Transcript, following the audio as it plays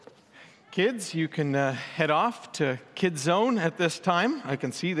Kids, you can head off to Kids Zone at this time. I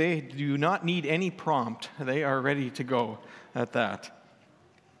can see they do not need any prompt. They are ready to go at that.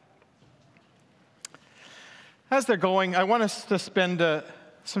 As they're going, I want us to spend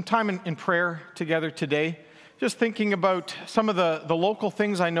some time in prayer together today, just thinking about some of the local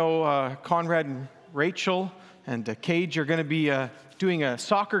things. I know Conrad and Rachel and Cage are going to be doing a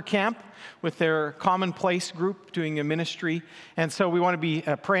soccer camp with their Commonplace group, doing a ministry. And so we want to be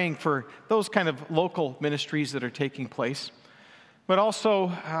praying for those kind of local ministries that are taking place. But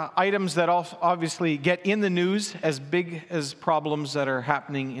also items that obviously get in the news, as big as problems that are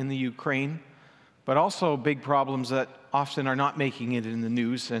happening in the Ukraine, but also big problems that often are not making it in the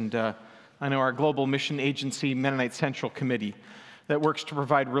news. And I know our Global Mission Agency Mennonite Central Committee that works to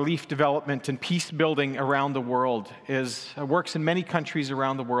provide relief, development, and peace building around the world works in many countries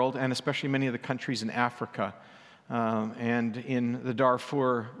around the world, and especially many of the countries in Africa and in the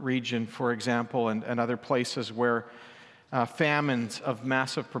Darfur region, for example, and other places where famines of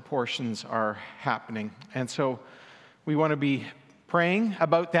massive proportions are happening. And so we want to be praying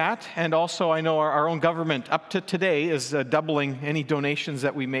about that. And also, I know our own government up to today is doubling any donations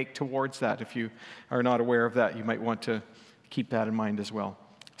that we make towards that. If you are not aware of that, you might want to keep that in mind as well.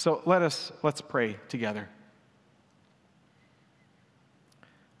 So let's pray together.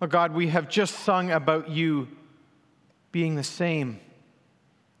 Oh God, we have just sung about you being the same.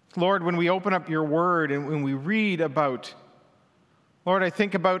 Lord, when we open up your word and when we read about, Lord, I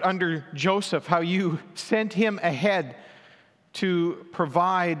think about under Joseph, how you sent him ahead to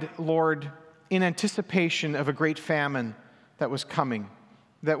provide, Lord, in anticipation of a great famine that was coming,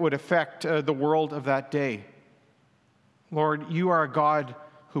 that would affect the world of that day. Lord, you are a God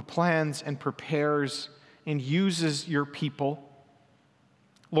who plans and prepares and uses your people.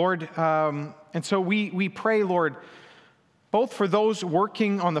 Lord, and so we pray, Lord, both for those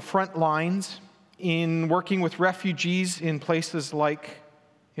working on the front lines, in working with refugees in places like,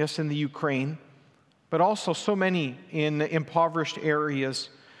 yes, in the Ukraine, but also so many in impoverished areas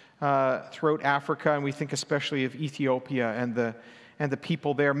throughout Africa, and we think especially of Ethiopia and the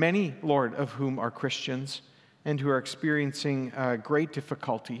people there, many, Lord, of whom are Christians and who are experiencing great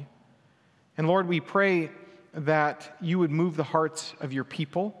difficulty. And Lord, we pray that you would move the hearts of your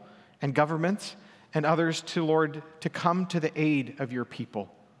people and governments and others to come to the aid of your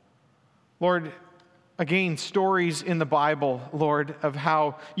people. Lord, again, stories in the Bible, Lord, of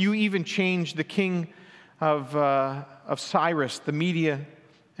how you even changed the king of Cyrus, the Media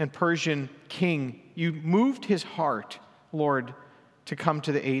and Persian king. You moved his heart, Lord, to come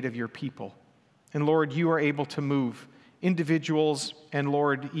to the aid of your people. And Lord, you are able to move individuals and,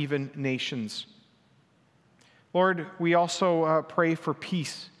 Lord, even nations. Lord, we also pray for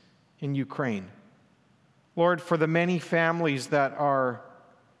peace in Ukraine. Lord, for the many families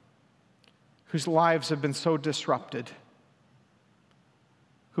whose lives have been so disrupted,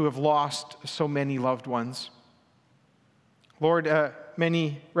 who have lost so many loved ones. Lord,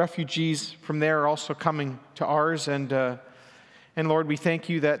 many refugees from there are also coming to ours, and Lord, we thank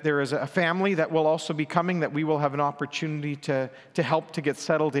you that there is a family that will also be coming, that we will have an opportunity to help to get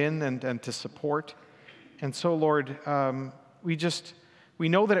settled in and to support. And so, Lord, we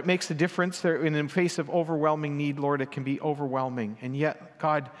know that it makes a difference there in the face of overwhelming need. Lord, it can be overwhelming. And yet,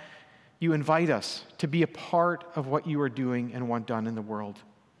 God, you invite us to be a part of what you are doing and want done in the world.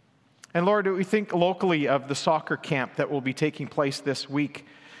 And Lord, we think locally of the soccer camp that will be taking place this week.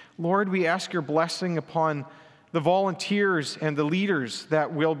 Lord, we ask your blessing upon the volunteers and the leaders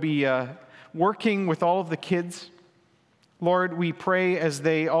that will be working with all of the kids. Lord, we pray as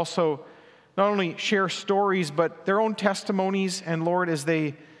they also not only share stories, but their own testimonies, and Lord, as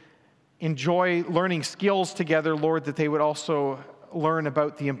they enjoy learning skills together, Lord, that they would also learn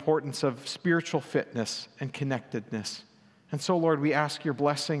about the importance of spiritual fitness and connectedness. And so, Lord, we ask your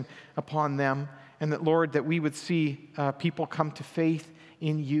blessing upon them, and that, Lord, that we would see people come to faith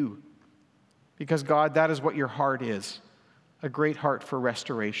in you. Because, God, that is what your heart is, a great heart for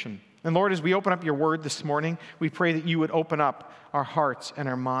restoration. And, Lord, as we open up your word this morning, we pray that you would open up our hearts and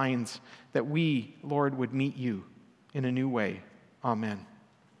our minds, that we, Lord, would meet you in a new way. Amen.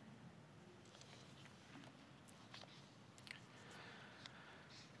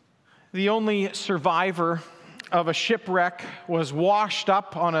 The only survivor of a shipwreck was washed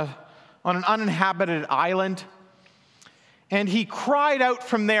up on an uninhabited island. And he cried out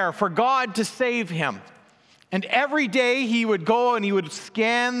from there for God to save him. And every day he would go and he would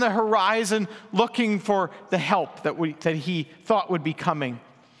scan the horizon looking for the help that he thought would be coming.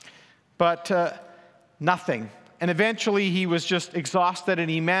 But nothing. And eventually he was just exhausted, and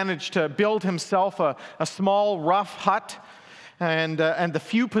he managed to build himself a small rough hut and the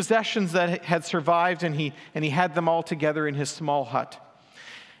few possessions that had survived, and he had them all together in his small hut.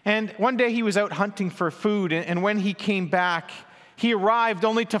 And one day he was out hunting for food, and when he came back, he arrived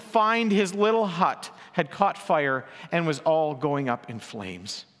only to find his little hut had caught fire and was all going up in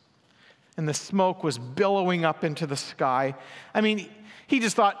flames. And the smoke was billowing up into the sky. I mean, he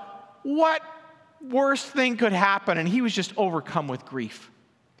just thought, what worse thing could happen? And he was just overcome with grief.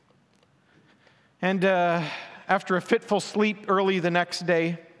 And after a fitful sleep early the next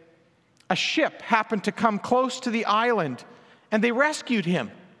day, a ship happened to come close to the island, and they rescued him.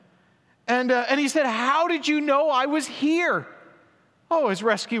 And he said, "How did you know I was here?" "Oh," his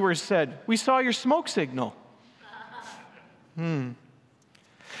rescuers said, "we saw your smoke signal."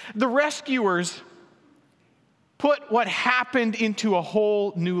 The rescuers put what happened into a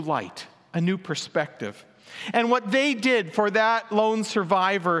whole new light, a new perspective. And what they did for that lone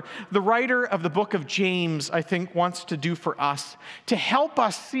survivor, the writer of the book of James, I think, wants to do for us, to help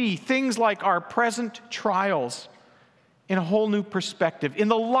us see things like our present trials in a whole new perspective, in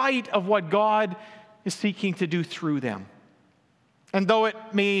the light of what God is seeking to do through them. And though it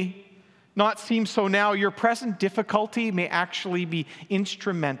may not seem so now, your present difficulty may actually be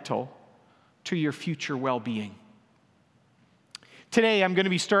instrumental to your future well-being. Today, I'm going to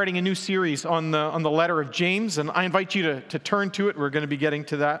be starting a new series on the letter of James, and I invite you to turn to it. We're going to be getting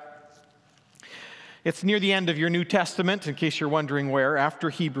to that. It's near the end of your New Testament, in case you're wondering where, after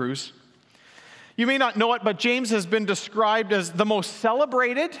Hebrews. You may not know it, but James has been described as the most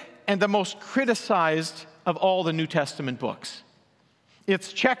celebrated and the most criticized of all the New Testament books.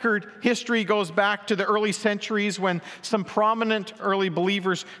 Its checkered history goes back to the early centuries when some prominent early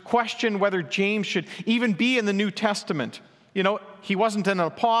believers questioned whether James should even be in the New Testament. You know, he wasn't an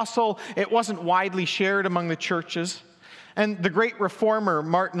apostle. It wasn't widely shared among the churches. And the great reformer,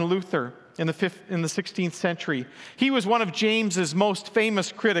 Martin Luther, in the 16th century, he was one of James's most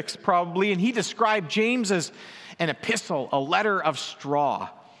famous critics, probably, and he described James as an epistle, a letter of straw.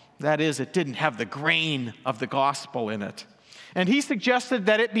 That is, it didn't have the grain of the gospel in it. And he suggested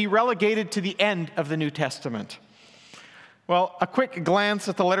that it be relegated to the end of the New Testament. Well, a quick glance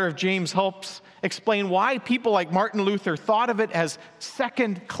at the letter of James helps explain why people like Martin Luther thought of it as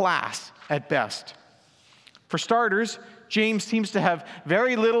second class at best. For starters, James seems to have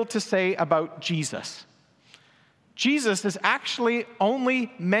very little to say about Jesus. Jesus is actually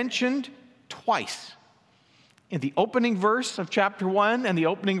only mentioned twice, in the opening verse of chapter 1 and the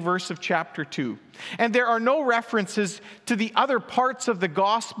opening verse of chapter 2. And there are no references to the other parts of the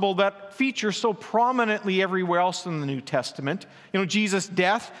gospel that feature so prominently everywhere else in the New Testament. You know, Jesus'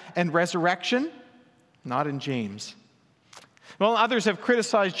 death and resurrection, not in James. Well, others have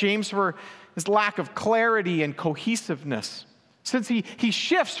criticized James for his lack of clarity and cohesiveness, since he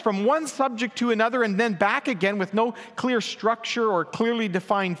shifts from one subject to another and then back again with no clear structure or clearly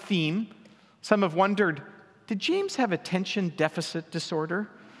defined theme. Some have wondered, did James have attention deficit disorder?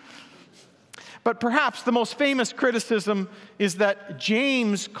 But perhaps the most famous criticism is that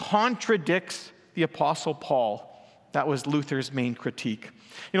James contradicts the Apostle Paul. That was Luther's main critique.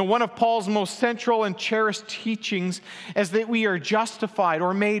 You know, one of Paul's most central and cherished teachings is that we are justified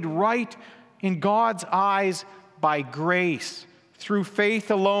or made right in God's eyes by grace, through faith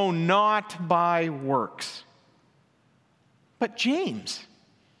alone, not by works. But James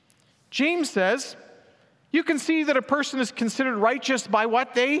says, you can see that a person is considered righteous by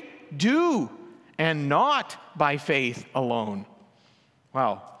what they do and not by faith alone.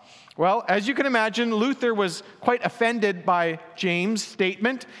 Wow. Well, as you can imagine, Luther was quite offended by James'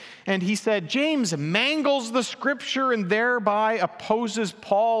 statement, and he said, James mangles the Scripture and thereby opposes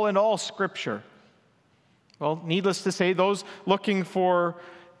Paul and all Scripture. Well, needless to say, those looking for,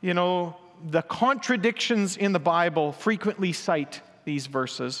 the contradictions in the Bible frequently cite these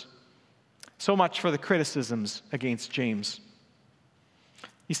verses. So much for the criticisms against James.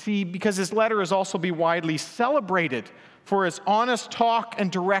 You see, because his letter is also be widely celebrated for his honest talk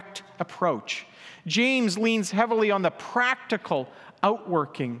and direct approach. James leans heavily on the practical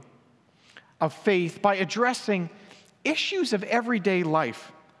outworking of faith by addressing issues of everyday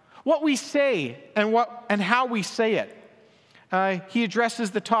life. What we say and how we say it. He addresses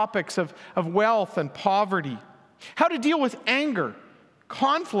the topics of wealth and poverty, how to deal with anger,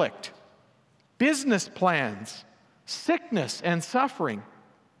 conflict, business plans, sickness, and suffering.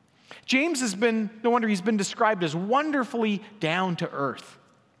 James no wonder he's been described as wonderfully down to earth.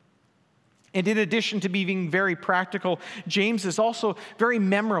 And in addition to being very practical, James is also very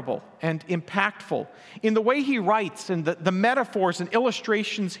memorable and impactful in the way he writes and the metaphors and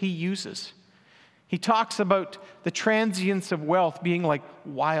illustrations he uses. He talks about the transience of wealth being like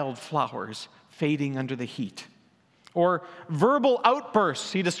wildflowers fading under the heat. Or verbal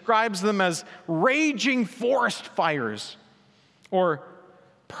outbursts, he describes them as raging forest fires. Or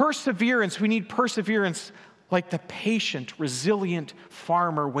perseverance, we need perseverance like the patient, resilient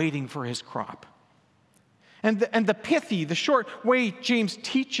farmer waiting for his crop. And the pithy, the short way James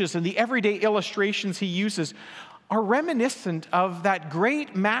teaches and the everyday illustrations he uses are reminiscent of that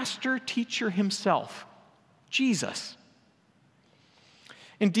great master teacher himself, Jesus.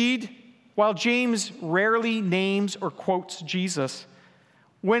 Indeed, while James rarely names or quotes Jesus,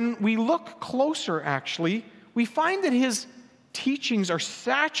 when we look closer, actually, we find that his teachings are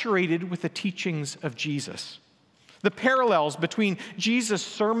saturated with the teachings of Jesus. The parallels between Jesus'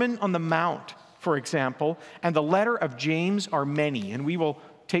 Sermon on the Mount, for example, and the letter of James are many, and we will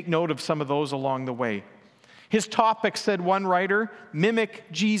take note of some of those along the way. His topics, said one writer,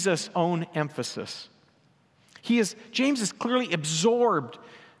 mimic Jesus' own emphasis. James has clearly absorbed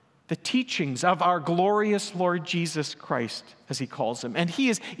the teachings of our glorious Lord Jesus Christ, as he calls him, and he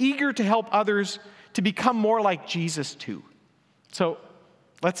is eager to help others to become more like Jesus too. So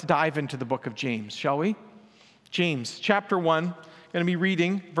let's dive into the book of James, shall we? James, chapter 1, I'm going to be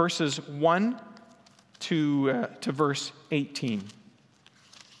reading verses 1 to verse 18.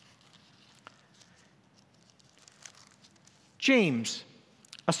 James,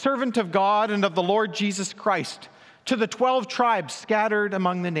 a servant of God and of the Lord Jesus Christ, to the 12 tribes scattered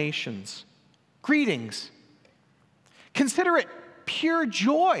among the nations. Greetings. Consider it pure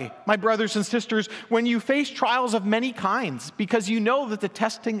joy, my brothers and sisters, when you face trials of many kinds, because you know that the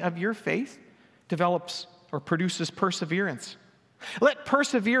testing of your faith develops or produces perseverance. Let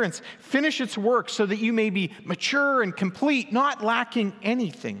perseverance finish its work so that you may be mature and complete, not lacking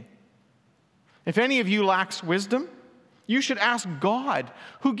anything. If any of you lacks wisdom, you should ask God,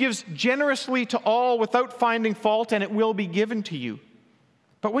 who gives generously to all without finding fault, and it will be given to you.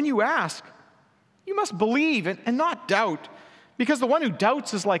 But when you ask, you must believe and not doubt, because the one who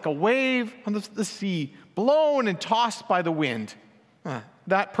doubts is like a wave on the sea, blown and tossed by the wind.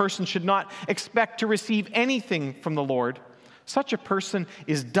 That person should not expect to receive anything from the Lord. Such a person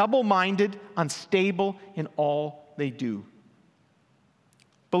is double-minded, unstable in all they do.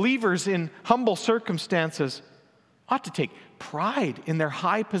 Believers in humble circumstances ought to take pride in their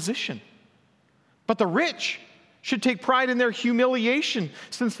high position. But the rich should take pride in their humiliation,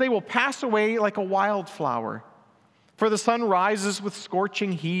 since they will pass away like a wildflower. For the sun rises with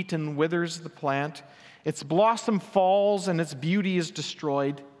scorching heat and withers the plant. Its blossom falls and its beauty is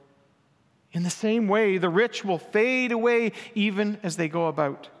destroyed. In the same way, the rich will fade away even as they go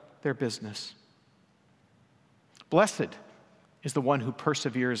about their business. Blessed is the one who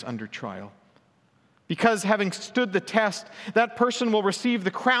perseveres under trial, because having stood the test, that person will receive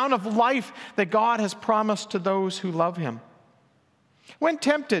the crown of life that God has promised to those who love him. When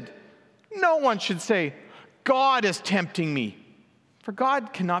tempted, no one should say, God is tempting me. For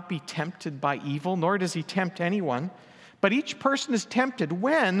God cannot be tempted by evil, nor does he tempt anyone. But each person is tempted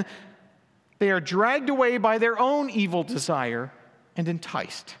when they are dragged away by their own evil desire and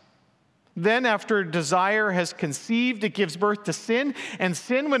enticed. Then, after desire has conceived, it gives birth to sin, and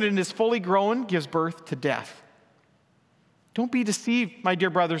sin, when it is fully grown, gives birth to death. Don't be deceived, my dear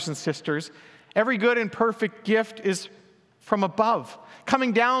brothers and sisters. Every good and perfect gift is from above,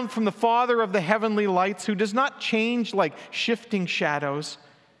 coming down from the Father of the heavenly lights, who does not change like shifting shadows.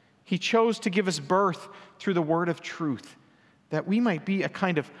 He chose to give us birth through the word of truth, that we might be a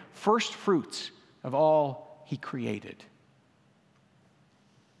kind of first fruits of all he created.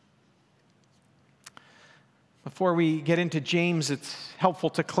 Before we get into James, it's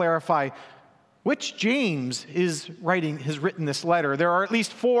helpful to clarify which James has written this letter. There are at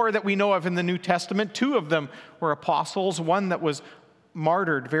least 4 that we know of in the New Testament. 2 of them were apostles, one that was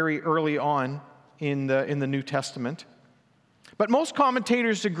martyred very early on in the New Testament. But most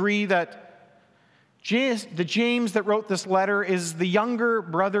commentators agree that the James that wrote this letter is the younger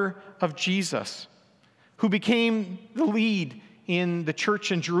brother of Jesus, who became the lead in the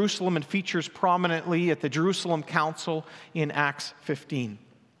church in Jerusalem and features prominently at the Jerusalem Council in Acts 15.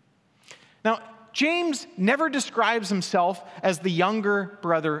 Now, James never describes himself as the younger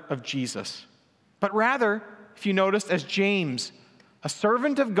brother of Jesus, but rather, if you noticed, as James, a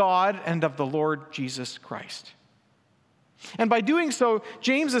servant of God and of the Lord Jesus Christ. And by doing so,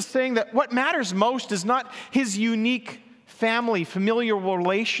 James is saying that what matters most is not his unique familial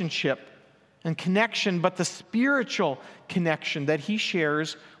relationship and connection, but the spiritual connection that he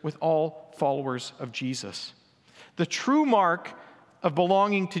shares with all followers of Jesus. The true mark of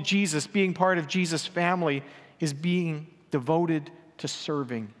belonging to Jesus, being part of Jesus' family, is being devoted to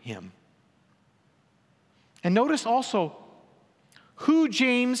serving him. And notice also who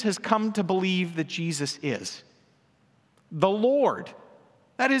James has come to believe that Jesus is. the Lord.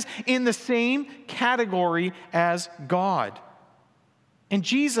 That is in the same category as God. And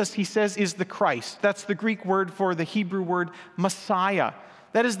Jesus, he says, is the Christ. That's the Greek word for the Hebrew word Messiah.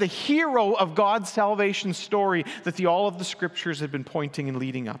 That is the hero of God's salvation story that all of the scriptures have been pointing and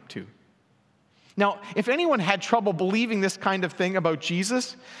leading up to. Now, if anyone had trouble believing this kind of thing about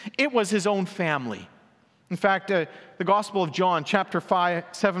Jesus, it was his own family. In fact, the Gospel of John, chapter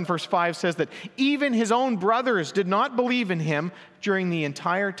 7, verse 5 says that even his own brothers did not believe in him during the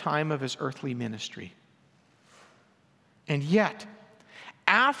entire time of his earthly ministry. And yet,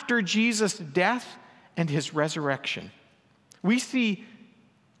 after Jesus' death and his resurrection, we see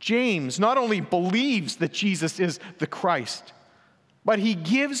James not only believes that Jesus is the Christ, but he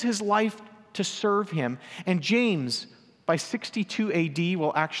gives his life to serve him. And James, by 62 AD,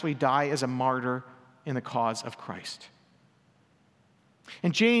 will actually die as a martyr in the cause of Christ.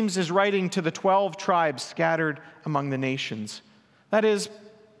 And James is writing to the 12 tribes scattered among the nations. That is,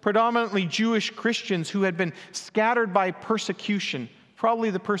 predominantly Jewish Christians who had been scattered by persecution,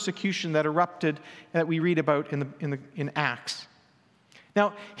 probably the persecution that erupted that we read about in Acts.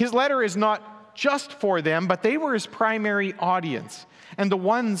 Now, his letter is not just for them, but they were his primary audience and the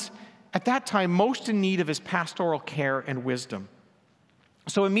ones at that time most in need of his pastoral care and wisdom.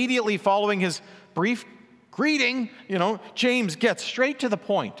 So immediately following his brief greeting, James gets straight to the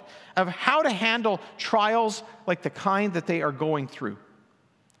point of how to handle trials like the kind that they are going through.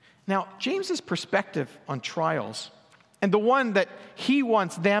 Now, James's perspective on trials, and the one that he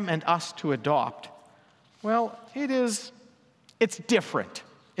wants them and us to adopt, well, it's different,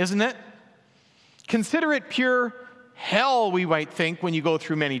 isn't it? Consider it pure hell, we might think, when you go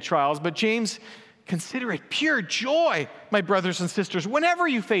through many trials, but James, consider it pure joy, my brothers and sisters, whenever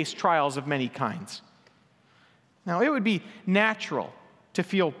you face trials of many kinds. Now, it would be natural to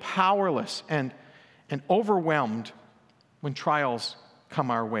feel powerless and overwhelmed when trials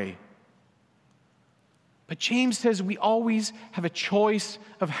come our way. But James says we always have a choice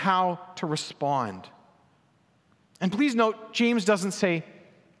of how to respond. And please note, James doesn't say,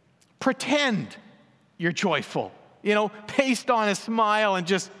 pretend you're joyful, paste on a smile and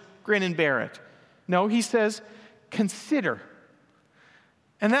just grin and bear it. No, he says, consider.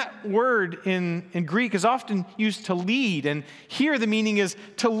 And that word in Greek is often used to lead, and here the meaning is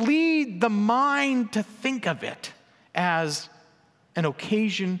to lead the mind to think of it as an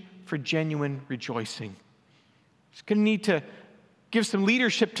occasion for genuine rejoicing. It's going to need to give some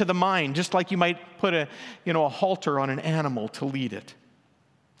leadership to the mind, just like you might put a halter on an animal to lead it.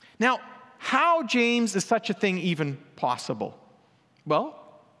 Now, how, James, is such a thing even possible? Well,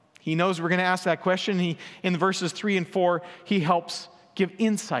 he knows we're going to ask that question. In verses 3 and 4, he helps give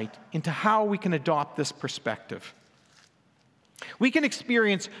insight into how we can adopt this perspective. We can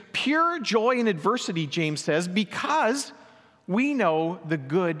experience pure joy in adversity, James says, because we know the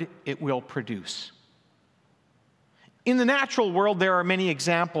good it will produce. In the natural world, there are many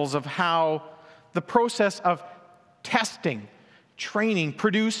examples of how the process of testing, training,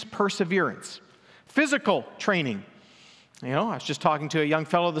 produce perseverance. Physical training. I was just talking to a young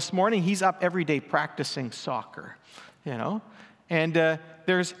fellow this morning. He's up every day practicing soccer, And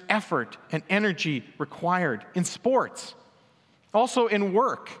there's effort and energy required in sports. Also in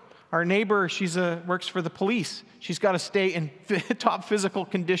work. Our neighbor, she works for the police. She's got to stay in top physical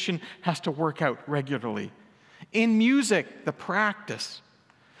condition, has to work out regularly. In music, the practice.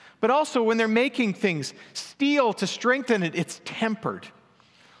 But also when they're making things, steel to strengthen it, it's tempered.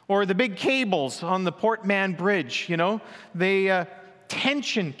 Or the big cables on the Port Mann Bridge,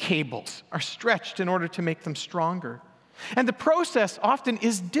 tension cables are stretched in order to make them stronger. And the process often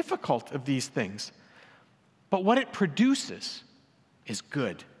is difficult of these things. But what it produces is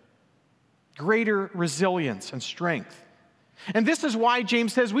good. Greater resilience and strength. And this is why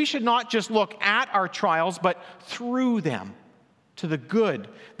James says we should not just look at our trials, but through them to the good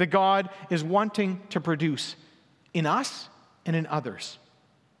that God is wanting to produce in us and in others.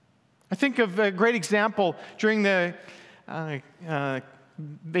 I think of a great example during the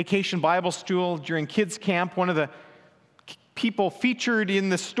Vacation Bible School, during kids' camp. One of the people featured in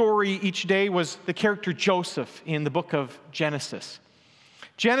the story each day was the character Joseph in the book of Genesis.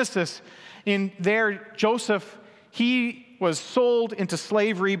 Genesis, in there, Joseph, he was sold into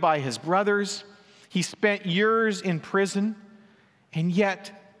slavery by his brothers. He spent years in prison, and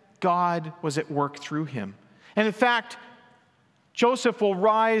yet God was at work through him. And in fact, Joseph will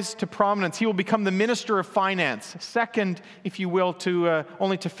rise to prominence. He will become the minister of finance, second, if you will,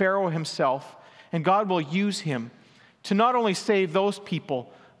 only to Pharaoh himself. And God will use him to not only save those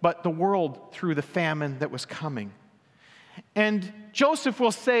people, but the world through the famine that was coming. And Joseph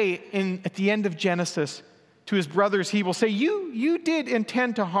will say at the end of Genesis, to his brothers, he will say, you did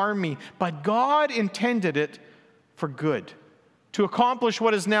intend to harm me, but God intended it for good, to accomplish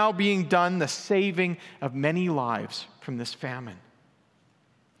what is now being done, the saving of many lives from this famine.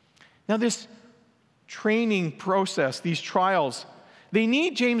 Now, this training process, these trials, they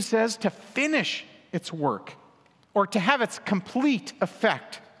need, James says, to finish its work or to have its complete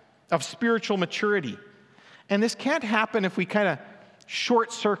effect of spiritual maturity. And this can't happen if we kind of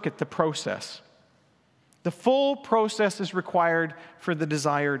short-circuit the process. The full process is required for the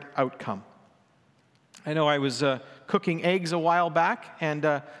desired outcome. I know I was cooking eggs a while back, and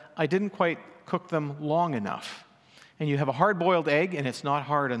I didn't quite cook them long enough. And you have a hard-boiled egg, and it's not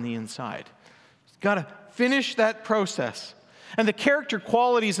hard on the inside. You've got to finish that process. And the character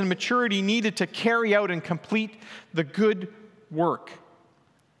qualities and maturity needed to carry out and complete the good work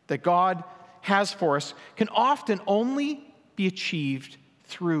that God has for us can often only be achieved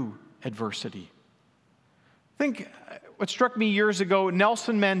through adversity. I think what struck me years ago,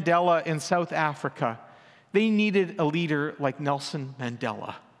 Nelson Mandela in South Africa, they needed a leader like Nelson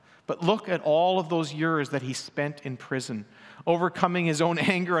Mandela. But look at all of those years that he spent in prison, overcoming his own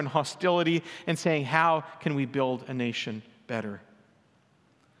anger and hostility and saying, how can we build a nation better?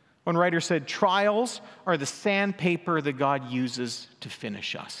 One writer said, trials are the sandpaper that God uses to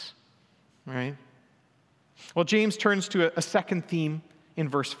finish us. Right? Well, James turns to a second theme in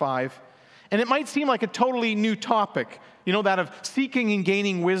verse 5. And it might seem like a totally new topic, that of seeking and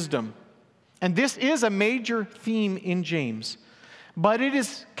gaining wisdom. And this is a major theme in James. But it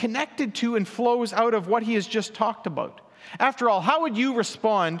is connected to and flows out of what he has just talked about. After all, how would you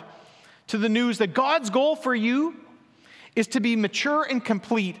respond to the news that God's goal for you is to be mature and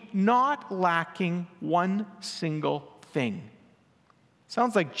complete, not lacking one single thing?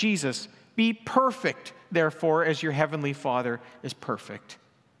 Sounds like Jesus. Be perfect, therefore, as your heavenly Father is perfect.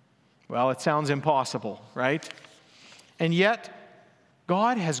 Well, it sounds impossible, right? And yet,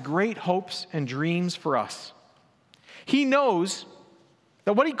 God has great hopes and dreams for us. He knows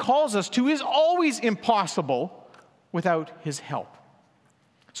that what he calls us to is always impossible without his help.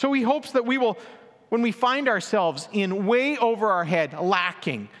 So he hopes that we will, when we find ourselves in way over our head,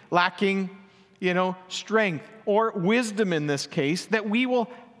 lacking, strength or wisdom in this case, that we will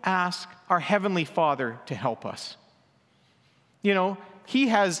ask our Heavenly Father to help us. He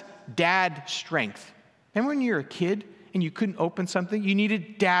has dad strength. Remember when you were a kid and you couldn't open something? You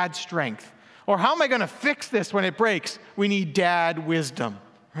needed dad strength. Or how am I going to fix this when it breaks? We need dad wisdom,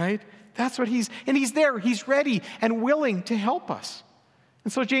 right? That's what he's there. He's ready and willing to help us.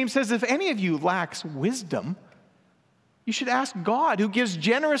 And so James says, if any of you lacks wisdom, you should ask God, who gives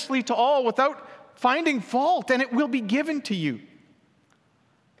generously to all without finding fault, and it will be given to you.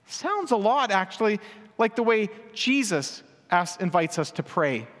 Sounds a lot, actually, like the way Jesus invites us to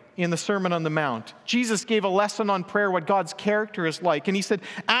pray in the Sermon on the Mount. Jesus gave a lesson on prayer, what God's character is like. And he said,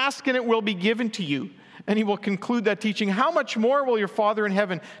 ask and it will be given to you. And he will conclude that teaching, how much more will your Father in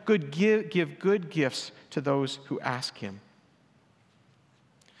heaven give good gifts to those who ask him?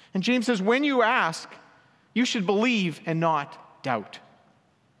 And James says, when you ask, you should believe and not doubt.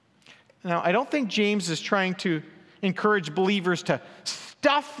 Now, I don't think James is trying to encourage believers to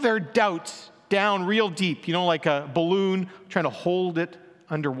stuff their doubts down real deep, like a balloon trying to hold it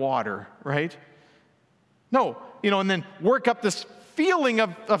underwater, right? No, and then work up this feeling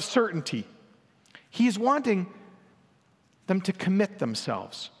of certainty. He's wanting them to commit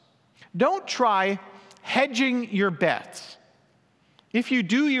themselves. Don't try hedging your bets. If you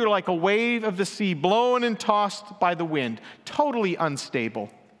do, you're like a wave of the sea, blown and tossed by the wind, totally unstable.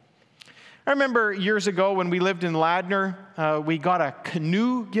 I remember years ago when we lived in Ladner, we got a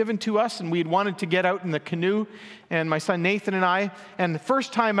canoe given to us, and we had wanted to get out in the canoe, and my son Nathan and I, and the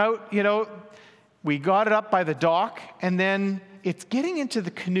first time out, we got it up by the dock, and then it's getting into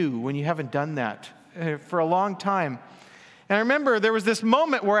the canoe when you haven't done that for a long time. And I remember there was this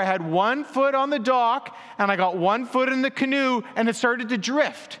moment where I had one foot on the dock, and I got one foot in the canoe, and it started to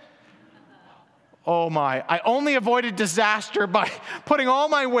drift. Oh my, I only avoided disaster by putting all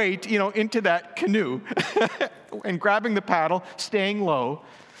my weight, into that canoe and grabbing the paddle, staying low.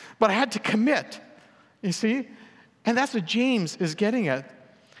 But I had to commit, you see? And that's what James is getting at.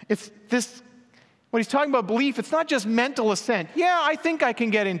 It's this, when he's talking about belief, it's not just mental assent. Yeah, I think I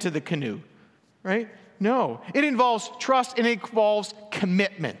can get into the canoe, right? No, it involves trust and it involves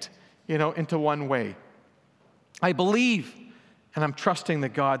commitment, into one way. I believe. And I'm trusting the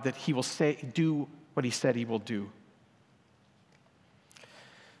God that he will do what he said he will do.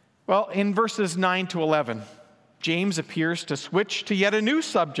 Well, in verses 9 to 11, James appears to switch to yet a new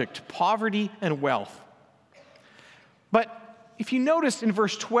subject, poverty and wealth. But, if you notice in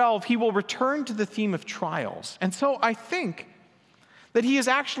verse 12, he will return to the theme of trials. And so I think that he is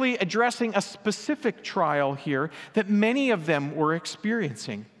actually addressing a specific trial here that many of them were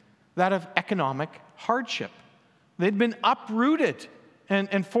experiencing, that of economic hardship. They'd been uprooted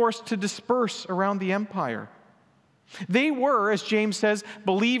and forced to disperse around the empire. They were, as James says,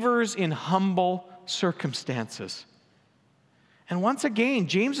 believers in humble circumstances. And once again,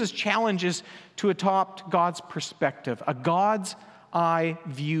 James's challenge is to adopt God's perspective, a God's eye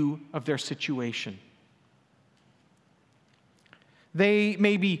view of their situation. They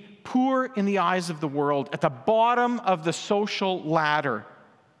may be poor in the eyes of the world, at the bottom of the social ladder.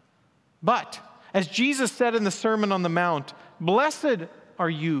 But, as Jesus said in the Sermon on the Mount, blessed are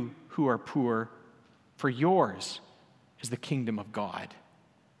you who are poor, for yours is the kingdom of God.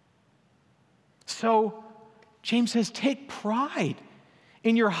 So, James says, take pride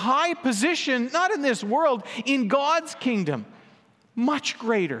in your high position, not in this world, in God's kingdom, much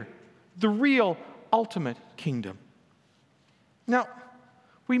greater, the real, ultimate kingdom. Now,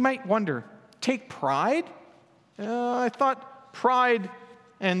 we might wonder, take pride? I thought pride,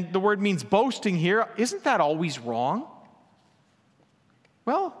 and the word means boasting here, isn't that always wrong?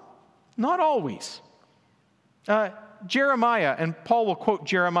 Well, not always. Jeremiah, and Paul will quote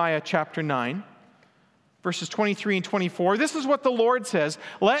Jeremiah chapter 9, verses 23 and 24. This is what the Lord says,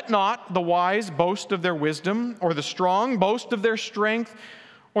 let not the wise boast of their wisdom, or the strong boast of their strength,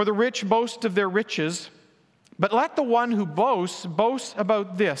 or the rich boast of their riches. But let the one who boasts boast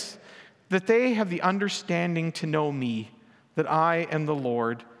about this, that they have the understanding to know me, that I am the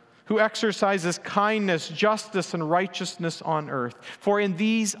Lord, who exercises kindness, justice, and righteousness on earth. For in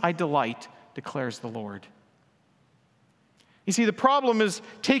these I delight, declares the Lord. You see, the problem is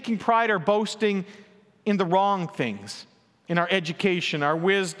taking pride or boasting in the wrong things, in our education, our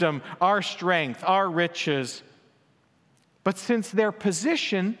wisdom, our strength, our riches. But since their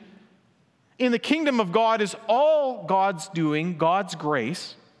position in the kingdom of God is all God's doing, God's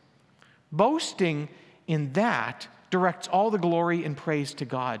grace, boasting in that directs all the glory and praise to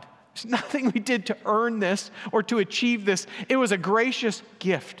God. There's nothing we did to earn this or to achieve this. It was a gracious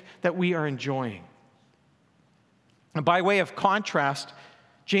gift that we are enjoying. And by way of contrast,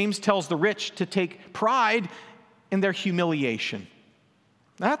 James tells the rich to take pride in their humiliation.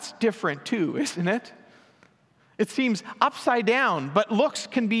 That's different too, isn't it? It seems upside down, but looks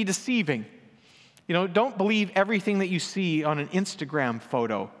can be deceiving. You know, don't believe everything that you see on an Instagram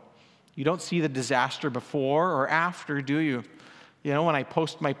photo. You don't see the disaster before or after, do you? You know, when I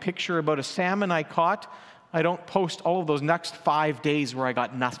post my picture about a salmon I caught, I don't post all of those next 5 days where I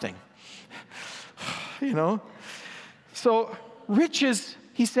got nothing. You know? So riches,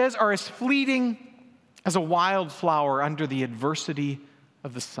 he says, are as fleeting as a wildflower under the adversity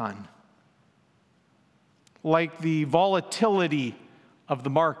of the sun. Like the volatility of the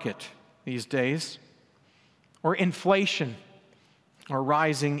market these days, or inflation, or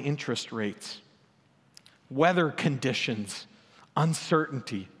rising interest rates, weather conditions,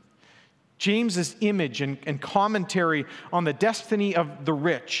 uncertainty. James's image and commentary on the destiny of the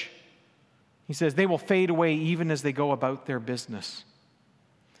rich, he says, they will fade away even as they go about their business.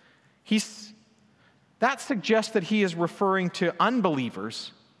 That suggests that he is referring to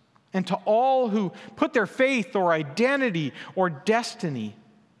unbelievers and to all who put their faith or identity or destiny,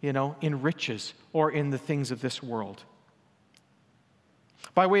 in riches or in the things of this world.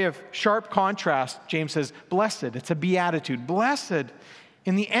 By way of sharp contrast, James says, blessed, it's a beatitude. Blessed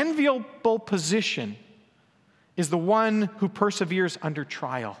in the enviable position is the one who perseveres under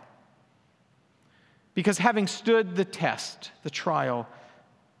trial. Because having stood the test, the trial,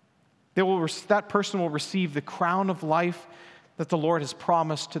 that person will receive the crown of life that the Lord has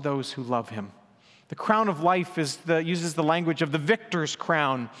promised to those who love him. The crown of life uses the language of the victor's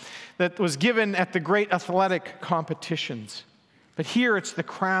crown that was given at the great athletic competitions. But here it's the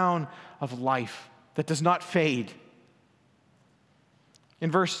crown of life that does not fade.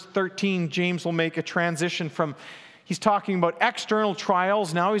 In verse 13, James will make a transition from, he's talking about external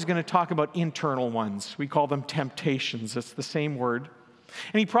trials, now he's going to talk about internal ones. We call them temptations. It's the same word.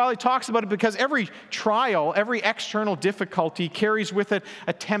 And he probably talks about it because every trial, every external difficulty carries with it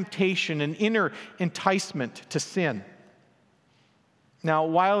a temptation, an inner enticement to sin. Now,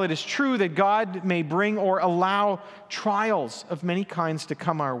 while it is true that God may bring or allow trials of many kinds to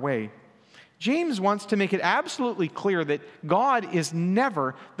come our way, James wants to make it absolutely clear that God is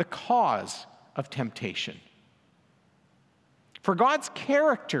never the cause of temptation. For God's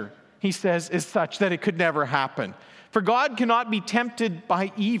character, he says, is such that it could never happen. For God cannot be tempted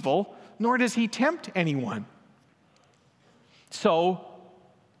by evil, nor does he tempt anyone. So,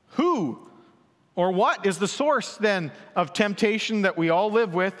 who Or what is the source then of temptation that we all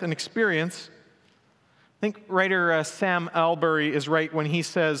live with and experience? I think writer Sam Albury is right when he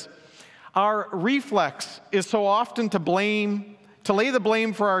says, our reflex is so often to lay the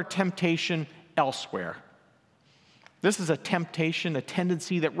blame for our temptation elsewhere. This is a temptation, a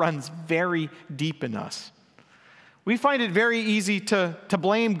tendency that runs very deep in us. We find it very easy to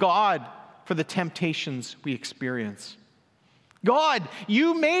blame God for the temptations we experience. God,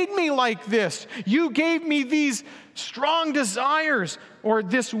 you made me like this. You gave me these strong desires or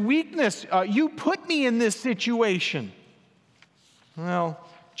this weakness. You put me in this situation. Well,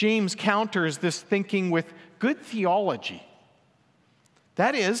 James counters this thinking with good theology.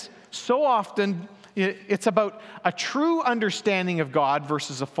 That is, so often it's about a true understanding of God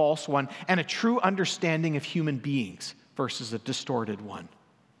versus a false one, and a true understanding of human beings versus a distorted one.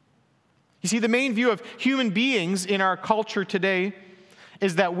 You see, the main view of human beings in our culture today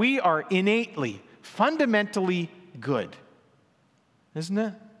is that we are innately, fundamentally good. Isn't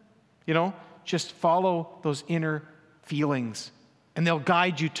it? Just follow those inner feelings, and they'll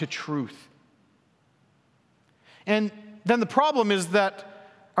guide you to truth. And then the problem is that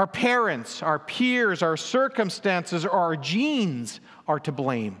our parents, our peers, our circumstances, or our genes are to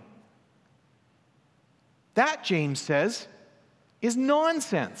blame. That, James says, is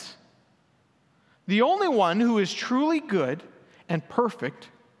nonsense. The only one who is truly good and perfect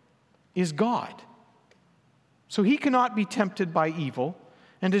is God. So he cannot be tempted by evil,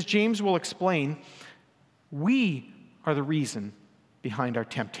 and as James will explain, we are the reason behind our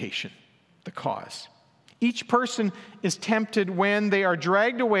temptation, the cause. Each person is tempted when they are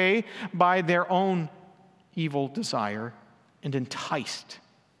dragged away by their own evil desire and enticed.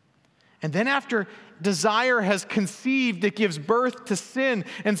 And then after desire has conceived, it gives birth to sin.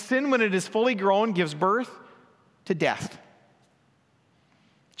 And sin, when it is fully grown, gives birth to death.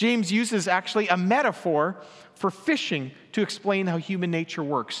 James uses actually a metaphor for fishing to explain how human nature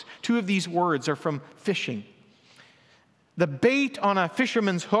works. Two of these words are from fishing. The bait on a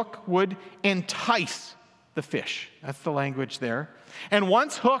fisherman's hook would entice the fish. That's the language there. And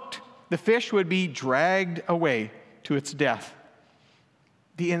once hooked, the fish would be dragged away to its death.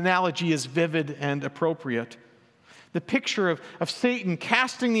 The analogy is vivid and appropriate. The picture of Satan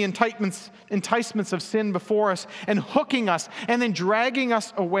casting the enticements of sin before us and hooking us and then dragging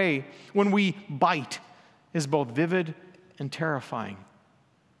us away when we bite is both vivid and terrifying.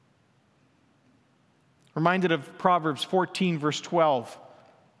 Reminded of Proverbs 14, verse 12,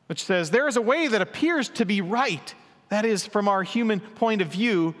 which says, there is a way that appears to be right, that is, from our human point of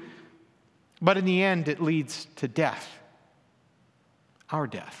view, but in the end it leads to death, our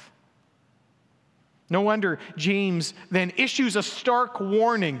death. No wonder James then issues a stark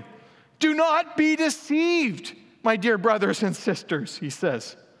warning. Do not be deceived, my dear brothers and sisters, he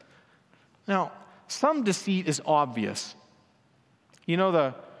says. Now, some deceit is obvious.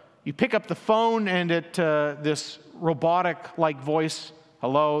 You pick up the phone and this robotic-like voice,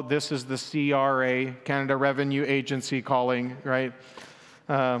 hello, this is the CRA, Canada Revenue Agency calling, right?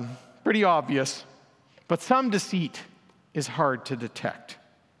 Pretty obvious. But some deceit is hard to detect.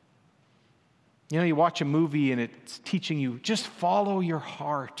 You watch a movie and it's teaching you, just follow your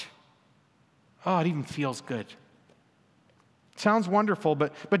heart. Oh, it even feels good. Sounds wonderful,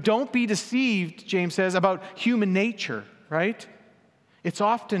 but don't be deceived, James says, about human nature, right? It's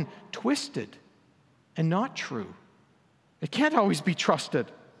often twisted and not true. It can't always be trusted.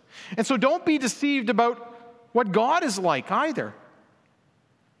 And so don't be deceived about what God is like either.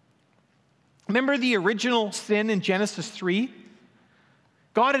 Remember the original sin in Genesis 3?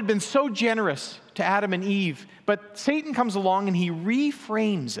 God had been so generous to Adam and Eve, but Satan comes along and he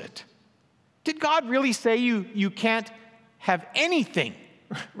reframes it. Did God really say you can't have anything,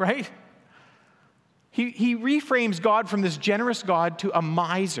 right? He reframes God from this generous God to a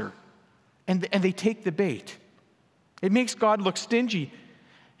miser, and they take the bait. It makes God look stingy.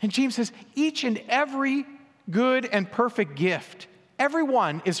 And James says, each and every good and perfect gift,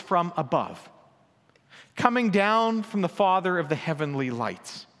 everyone is from above, coming down from the Father of the heavenly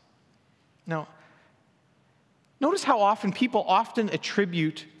lights. Now, notice how often people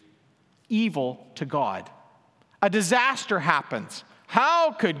attribute evil to God. A disaster happens.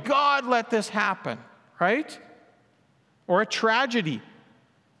 How could God let this happen? Right? Or a tragedy.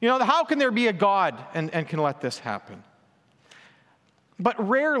 How can there be a God and can let this happen? But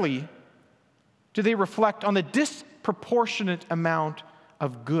rarely do they reflect on the disproportionate amount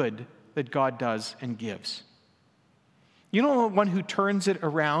of good that God does and gives. The one who turns it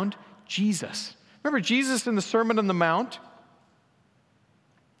around? Jesus. Remember Jesus in the Sermon on the Mount?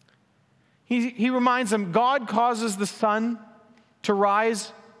 He reminds them, God causes the sun to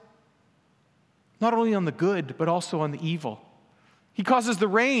rise not only on the good, but also on the evil. He causes the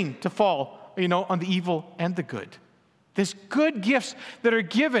rain to fall, on the evil and the good. There's good gifts that are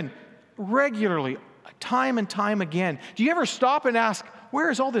given regularly, time and time again. Do you ever stop and ask, where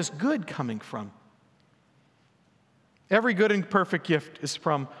is all this good coming from? Every good and perfect gift is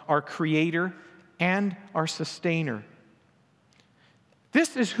from our Creator and our Sustainer.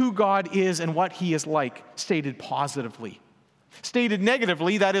 This is who God is and what He is like, stated positively. Stated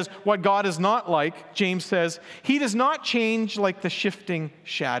negatively, that is what God is not like, James says, He does not change like the shifting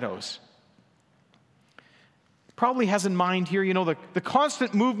shadows. Probably has in mind here, the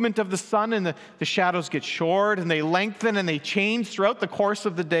constant movement of the sun, and the shadows get short and they lengthen and they change throughout the course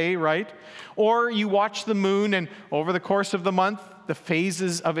of the day, right? Or you watch the moon and over the course of the month, the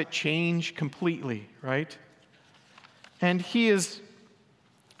phases of it change completely, right? And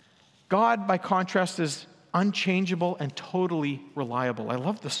God, by contrast, is unchangeable and totally reliable. I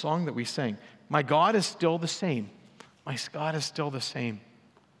love the song that we sang. My God is still the same. My God is still the same.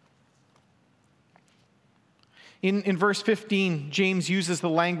 In verse 15, James uses the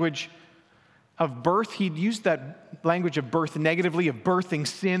language of birth. He'd used that language of birth negatively, of birthing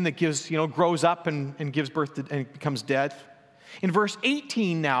sin that gives, grows up and gives birth to, and becomes death. In verse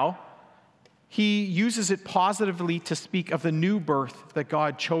 18 now, he uses it positively to speak of the new birth that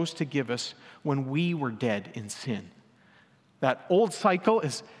God chose to give us when we were dead in sin. That old cycle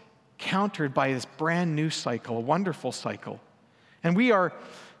is countered by this brand new cycle, a wonderful cycle. And we are,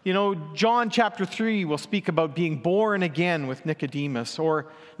 John chapter 3 will speak about being born again with Nicodemus, or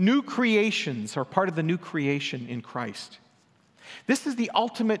new creations, or part of the new creation in Christ. This is the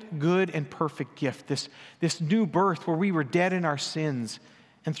ultimate good and perfect gift, this new birth where we were dead in our sins,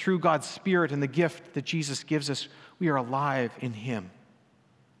 and through God's Spirit and the gift that Jesus gives us, we are alive in Him.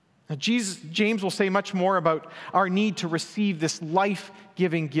 Now, James will say much more about our need to receive this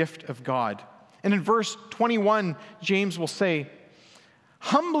life-giving gift of God. And in verse 21, James will say,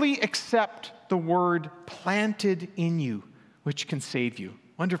 humbly accept the word planted in you, which can save you.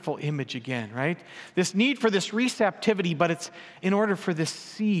 Wonderful image again, right? This need for this receptivity, but it's in order for this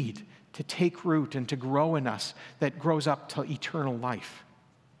seed to take root and to grow in us that grows up to eternal life.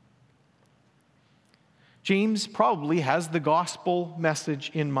 James probably has the gospel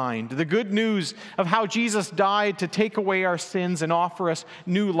message in mind, the good news of how Jesus died to take away our sins and offer us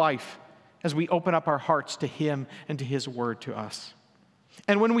new life as we open up our hearts to Him and to His word to us.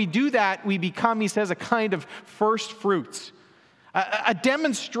 And when we do that, we become, he says, a kind of first fruits, a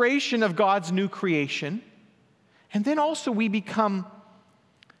demonstration of God's new creation. And then also we become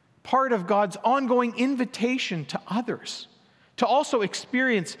part of God's ongoing invitation to others to also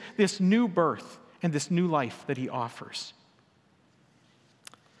experience this new birth and this new life that He offers.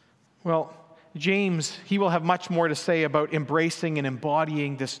 Well, James, he will have much more to say about embracing and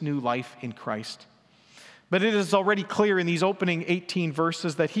embodying this new life in Christ. But it is already clear in these opening 18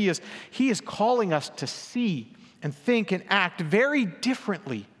 verses that he is calling us to see and think and act very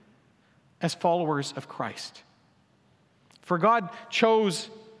differently as followers of Christ. For God chose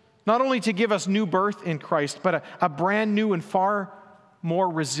not only to give us new birth in Christ, but a brand new and far more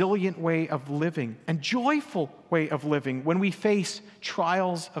resilient way of living and joyful way of living when we face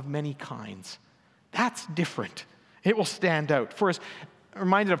trials of many kinds. That's different. It will stand out. For us,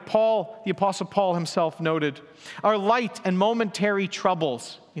 reminded of Paul, the Apostle Paul himself noted, our light and momentary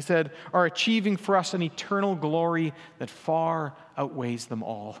troubles, he said, are achieving for us an eternal glory that far outweighs them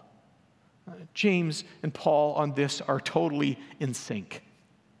all. James and Paul on this are totally in sync.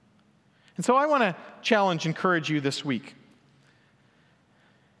 And so I want to encourage you this week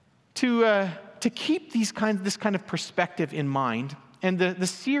to keep this kind of perspective in mind. And the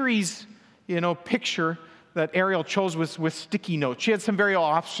series, picture that Ariel chose with sticky notes. She had some various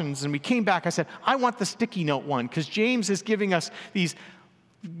options, and we came back. I said, I want the sticky note one, because James is giving us these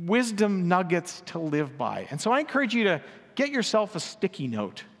wisdom nuggets to live by. And so I encourage you to get yourself a sticky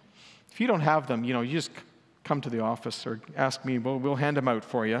note. If you don't have them, you just come to the office or ask me. We'll hand them out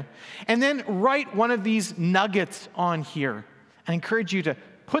for you. And then write one of these nuggets on here. I encourage you to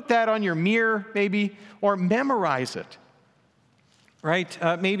put that on your mirror, maybe, or memorize it, right?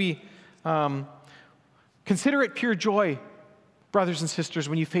 Consider it pure joy, brothers and sisters,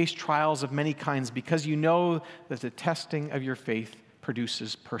 when you face trials of many kinds, because you know that the testing of your faith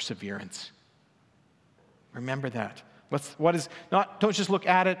produces perseverance. Remember that. Don't just look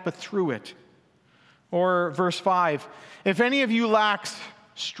at it, but through it. Or verse 5, if any of you lacks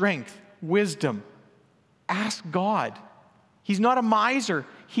strength, wisdom, ask God. He's not a miser.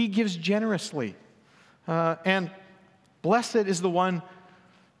 He gives generously. And blessed is the one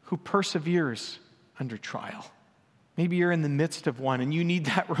who perseveres under trial. Maybe you're in the midst of one and you need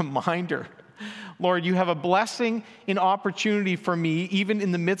that reminder Lord, you have a blessing and opportunity for me even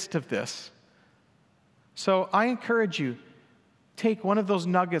in the midst of this. So I encourage you, take one of those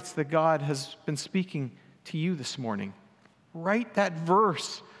nuggets that God has been speaking to you this morning. Write that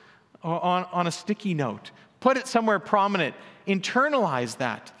verse on a sticky note. Put it somewhere prominent. Internalize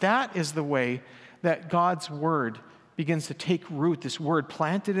that. That is the way that God's word begins to take root, this word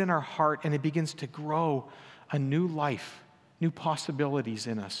planted in our heart, and it begins to grow a new life, new possibilities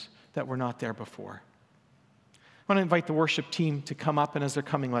in us that were not there before. I want to invite the worship team to come up, and as they're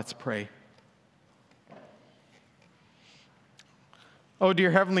coming, let's pray. Oh,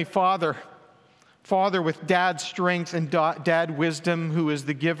 dear Heavenly Father, Father with dad strength and dad wisdom, who is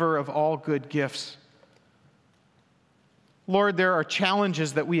the giver of all good gifts. Lord, there are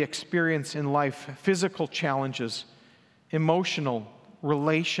challenges that we experience in life, physical challenges, emotional,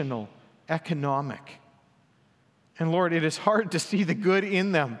 relational, economic. And Lord, it is hard to see the good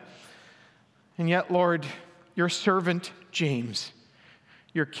in them. And yet, Lord, your servant James,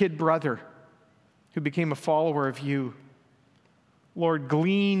 your kid brother who became a follower of you, Lord,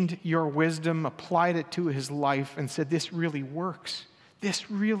 gleaned your wisdom, applied it to his life, and said, this really works.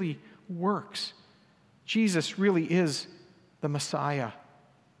 This really works. Jesus really is the Messiah.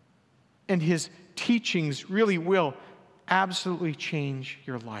 And his teachings really will absolutely change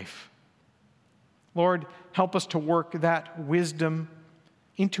your life. Lord, help us to work that wisdom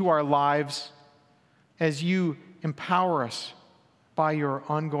into our lives as you empower us by your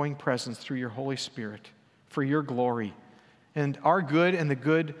ongoing presence through your Holy Spirit for your glory and our good and the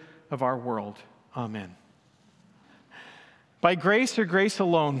good of our world. Amen. By grace or grace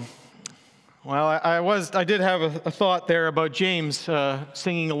alone? Well, I did have a thought there about James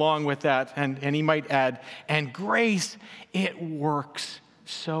singing along with that, and he might add, and grace, it works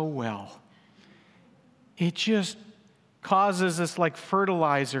so well. It just causes us like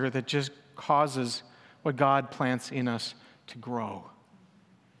fertilizer that just causes what God plants in us to grow.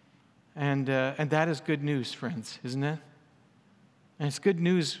 And that is good news, friends, isn't it? And it's good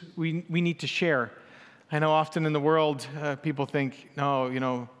news we need to share. I know often in the world, people think,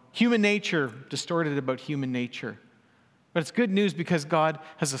 no, human nature, distorted about human nature. But it's good news because God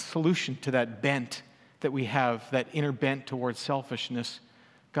has a solution to that bent that we have, that inner bent towards selfishness.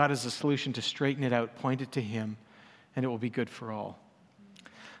 God has a solution to straighten it out, point it to him, and it will be good for all.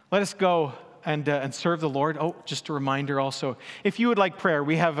 Let us go and serve the Lord. Oh, just a reminder also, if you would like prayer,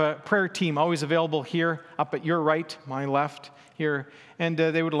 we have a prayer team always available here, up at your right, my left here, and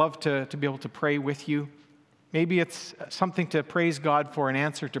they would love to be able to pray with you. Maybe it's something to praise God for, an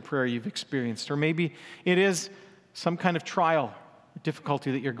answer to prayer you've experienced, or maybe it is some kind of trial, difficulty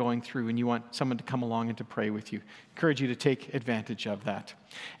that you're going through, and you want someone to come along and to pray with you. I encourage you to take advantage of that.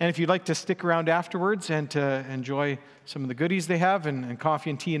 And if you'd like to stick around afterwards and to enjoy some of the goodies they have and coffee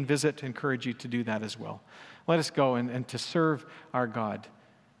and tea and visit, I encourage you to do that as well. Let us go and to serve our God.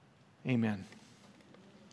 Amen.